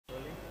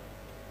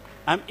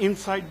I'm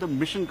inside the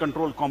mission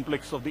control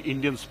complex of the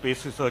Indian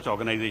Space Research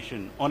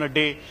Organization on a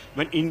day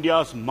when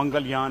India's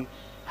Mangalyaan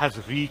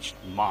has reached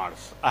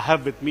Mars. I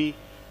have with me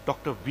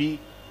Dr. V.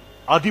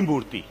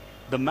 Adimurthy,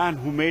 the man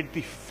who made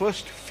the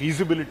first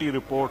feasibility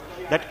report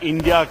that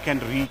India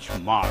can reach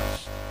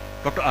Mars.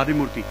 Dr.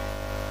 Adimurthy,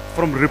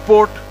 from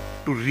report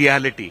to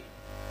reality,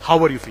 how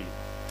are you feeling?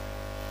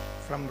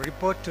 From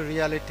report to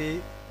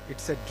reality,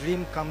 it's a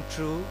dream come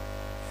true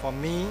for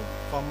me,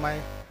 for my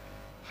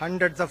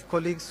hundreds of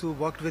colleagues who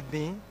worked with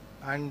me,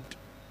 and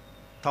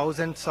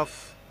thousands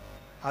of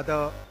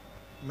other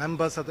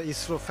members of the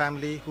ISRO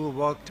family who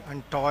worked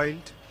and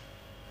toiled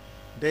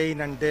day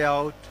in and day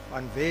out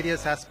on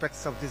various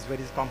aspects of this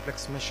very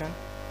complex mission,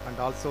 and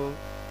also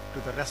to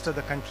the rest of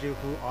the country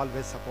who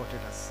always supported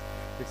us.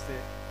 It's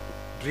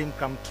a dream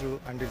come true,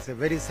 and it's a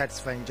very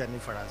satisfying journey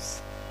for us.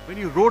 When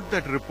you wrote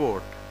that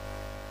report,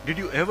 did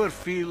you ever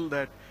feel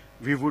that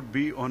we would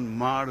be on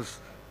Mars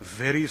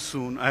very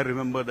soon? I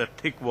remember that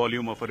thick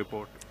volume of a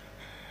report.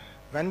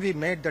 When we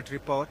made that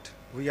report,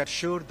 we are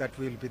sure that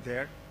we will be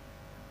there,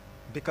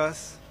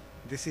 because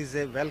this is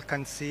a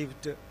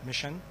well-conceived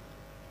mission,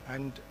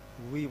 and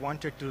we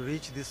wanted to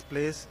reach this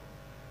place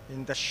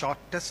in the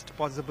shortest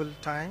possible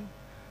time,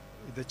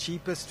 the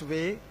cheapest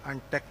way,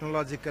 and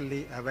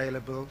technologically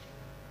available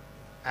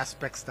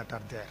aspects that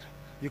are there.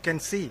 You can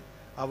see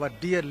our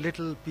dear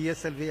little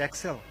PSLV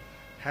XL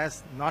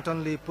has not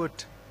only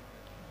put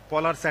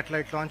Polar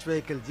Satellite Launch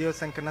Vehicle,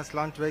 Geosynchronous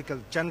Launch Vehicle,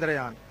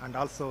 Chandrayaan, and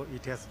also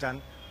it has done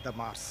the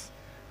Mars.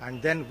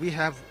 And then we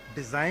have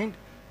designed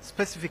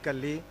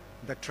specifically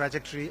the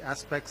trajectory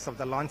aspects of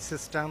the launch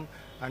system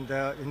and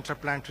the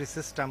interplanetary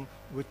system,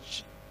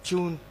 which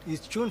is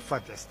tuned for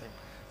this thing.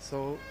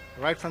 So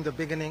right from the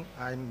beginning,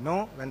 I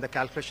know when the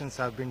calculations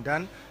have been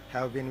done,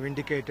 have been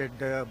vindicated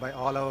by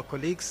all our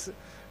colleagues,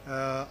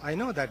 I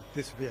know that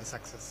this will be a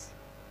success.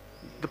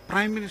 The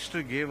Prime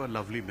Minister gave a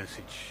lovely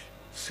message: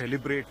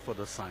 celebrate for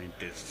the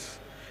scientists.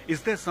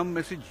 Is there some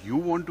message you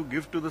want to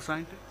give to the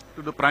scientists,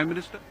 to the Prime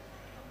Minister?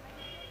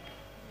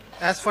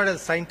 As far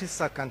as scientists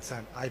are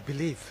concerned, I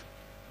believe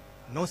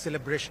no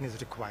celebration is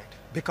required,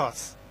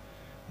 because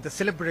the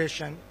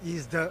celebration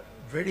is the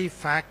very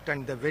fact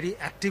and the very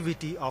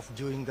activity of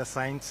doing the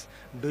science,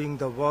 doing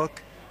the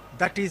work.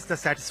 That is the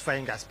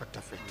satisfying aspect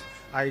of it.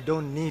 I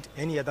don't need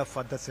any other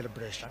further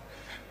celebration.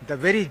 The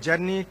very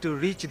journey to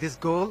reach this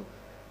goal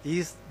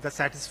is the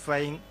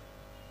satisfying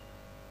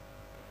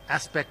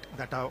aspect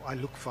that I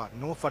look for.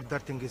 No further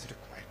thing is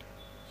required.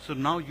 So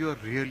now you are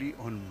really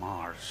on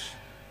Mars.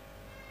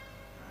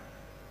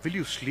 Will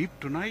you sleep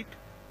tonight,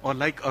 or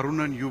like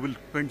Arunan, you will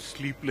spend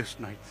sleepless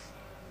nights?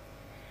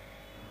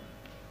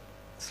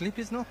 Sleep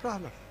is no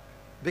problem,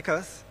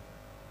 because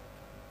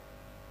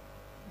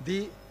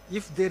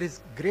if there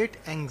is great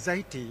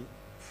anxiety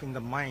in the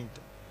mind,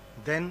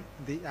 then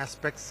the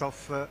aspects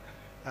of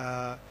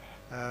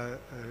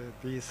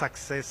the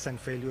success and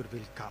failure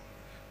will come.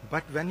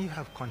 But when you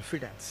have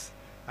confidence,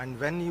 and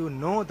when you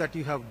know that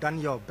you have done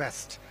your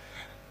best,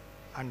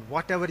 and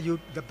whatever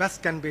the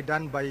best can be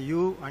done by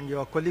you and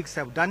your colleagues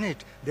have done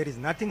it, there is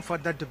nothing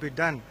further to be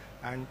done,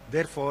 and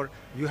therefore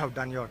you have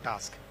done your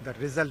task. The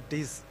result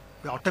is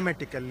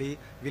automatically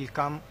will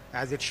come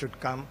as it should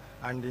come,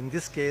 and in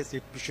this case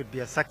it should be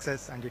a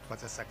success, and it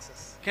was a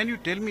success. Can you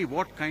tell me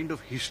what kind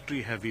of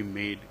history have we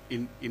made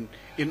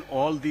in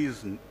all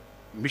these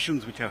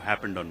missions which have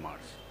happened on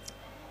Mars?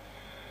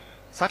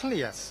 Certainly,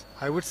 yes.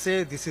 I would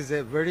say this is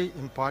a very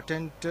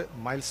important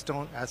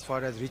milestone as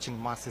far as reaching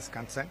Mars is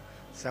concerned.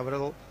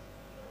 Several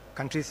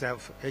countries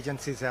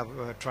agencies have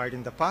tried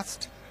in the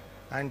past,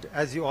 and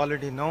as you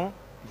already know,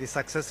 the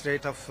success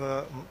rate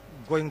of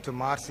going to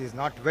Mars is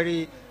not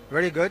very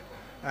good,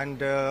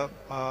 and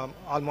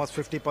almost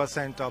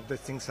 50% of the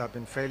things have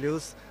been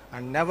failures,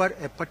 and never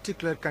a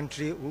particular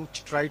country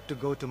which tried to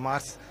go to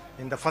Mars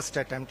in the first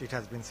attempt it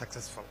has been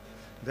successful.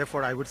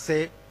 Therefore, I would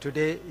say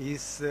today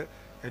is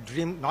a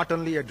dream, not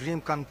only a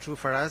dream come true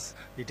for us,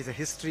 it is a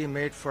history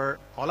made for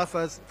all of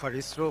us, for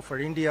ISRO, for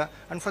India,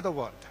 and for the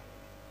world.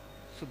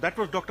 So that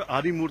was Dr.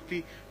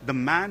 Adimurthy, the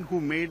man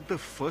who made the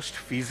first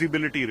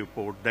feasibility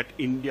report that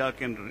India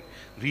can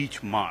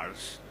reach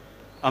Mars.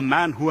 A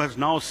man who has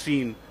now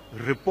seen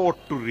report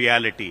to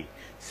reality,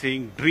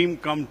 saying dream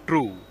come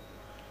true,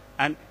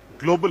 and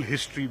global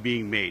history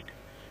being made.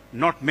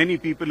 Not many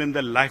people in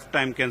their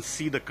lifetime can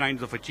see the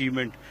kinds of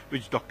achievement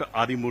which Dr.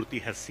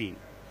 Adimurthy has seen.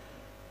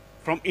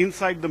 From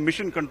inside the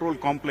mission control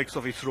complex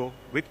of ISRO,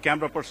 with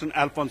camera person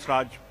Alphonse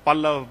Raj,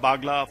 Pallav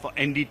Bagla for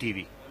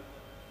NDTV.